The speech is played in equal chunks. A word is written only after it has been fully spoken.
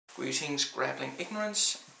Greetings, Grappling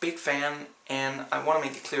Ignorance, big fan, and I want to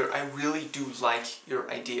make it clear I really do like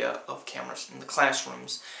your idea of cameras in the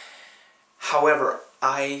classrooms. However,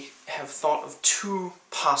 I have thought of two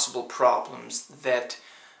possible problems that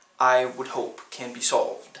I would hope can be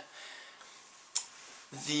solved.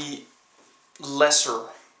 The lesser,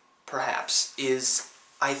 perhaps, is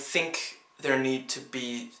I think there need to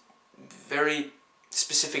be very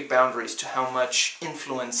specific boundaries to how much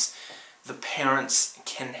influence the parents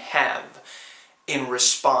can have in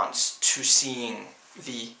response to seeing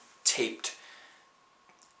the taped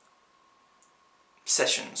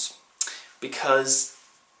sessions. Because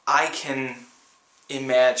I can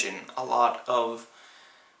imagine a lot of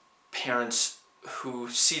parents who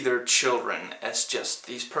see their children as just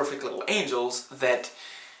these perfect little angels that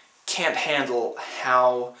can't handle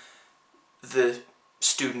how the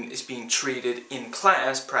student is being treated in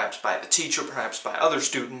class, perhaps by the teacher, perhaps by other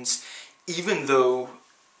students, even though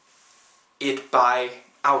it by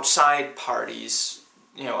outside parties,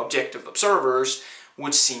 objective observers,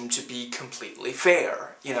 would seem to be completely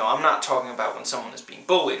fair. I'm not talking about when someone is being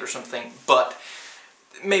bullied or something, but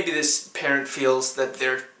maybe this parent feels that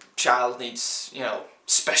their child needs,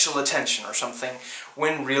 special attention or something,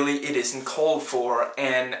 when really it isn't called for,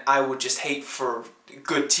 and I would just hate for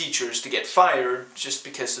good teachers to get fired just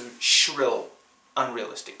because of shrill,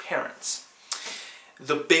 unrealistic parents.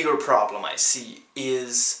 The bigger problem I see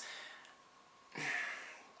is,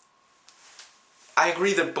 I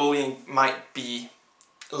agree that bullying might be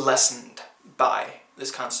lessened by this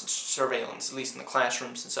constant surveillance, at least in the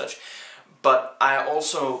classrooms and such, but I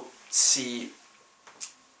also see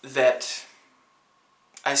that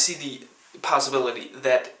the possibility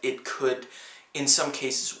that it could, in some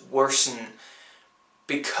cases, worsen,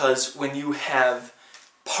 because when you have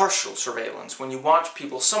partial surveillance, when you watch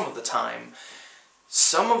people some of the time,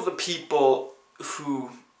 some of the people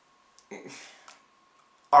who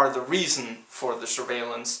are the reason for the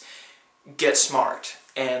surveillance get smart,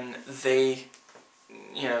 and they,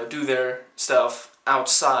 do their stuff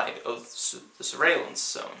outside of the surveillance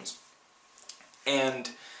zones. And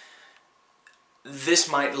this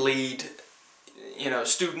might lead,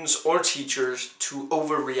 students or teachers to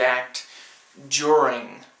overreact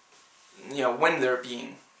during, when they're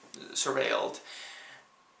being surveilled.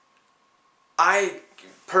 I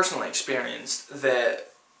personally experienced that,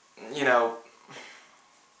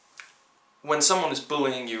 when someone is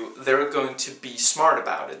bullying you, they're going to be smart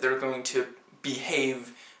about it. They're going to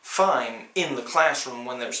behave fine in the classroom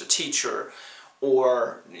when there's a teacher,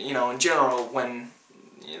 or, in general when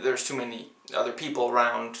there's too many other people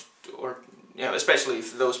around, or, especially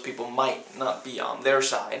if those people might not be on their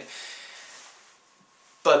side.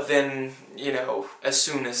 But then, as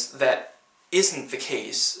soon as that isn't the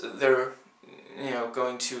case, they're,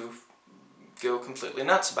 going to go completely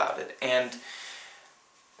nuts about it. And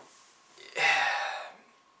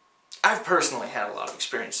I've personally had a lot of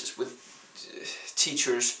experiences with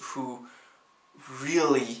teachers who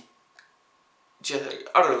really just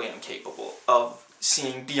utterly incapable of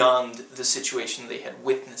seeing beyond the situation they had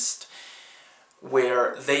witnessed,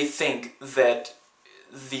 where they think that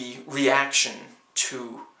the reaction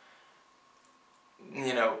to,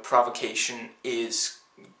 provocation is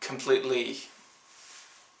completely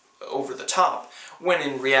over the top, when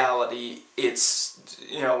in reality it's,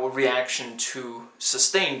 a reaction to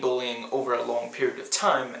sustained bullying over a long period of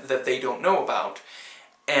time that they don't know about.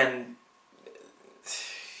 And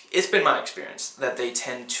it's been my experience that they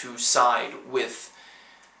tend to side with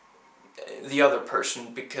the other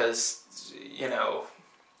person because,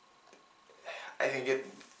 I think at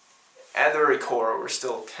the very core we're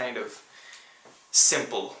still kind of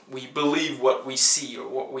simple. We believe what we see or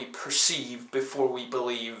what we perceive before we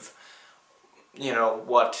believe,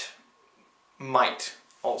 what might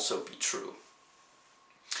also be true.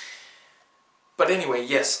 But anyway,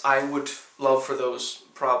 yes, I would love for those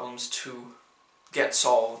problems to get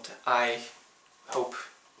solved. I hope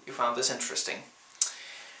you found this interesting.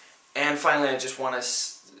 And finally, I just want to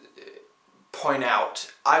point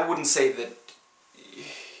out, I wouldn't say that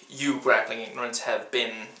you, Grappling Ignorance, have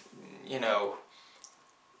been,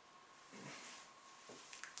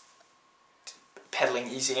 peddling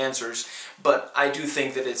easy answers, but I do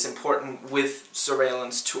think that it's important with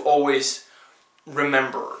surveillance to always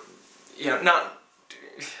remember,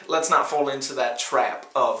 let's not fall into that trap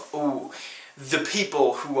of, ooh, the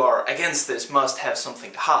people who are against this must have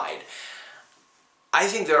something to hide. I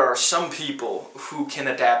think there are some people who can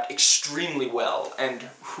adapt extremely well and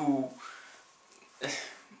who,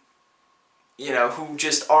 who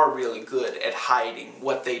just are really good at hiding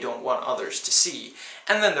what they don't want others to see.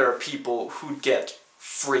 And then there are people who get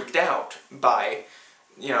freaked out by,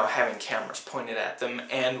 having cameras pointed at them,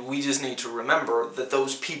 and we just need to remember that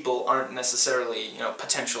those people aren't necessarily,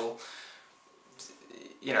 potential,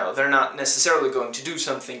 they're not necessarily going to do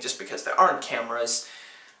something just because there aren't cameras.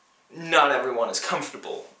 Not everyone is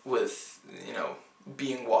comfortable with,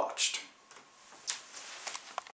 being watched.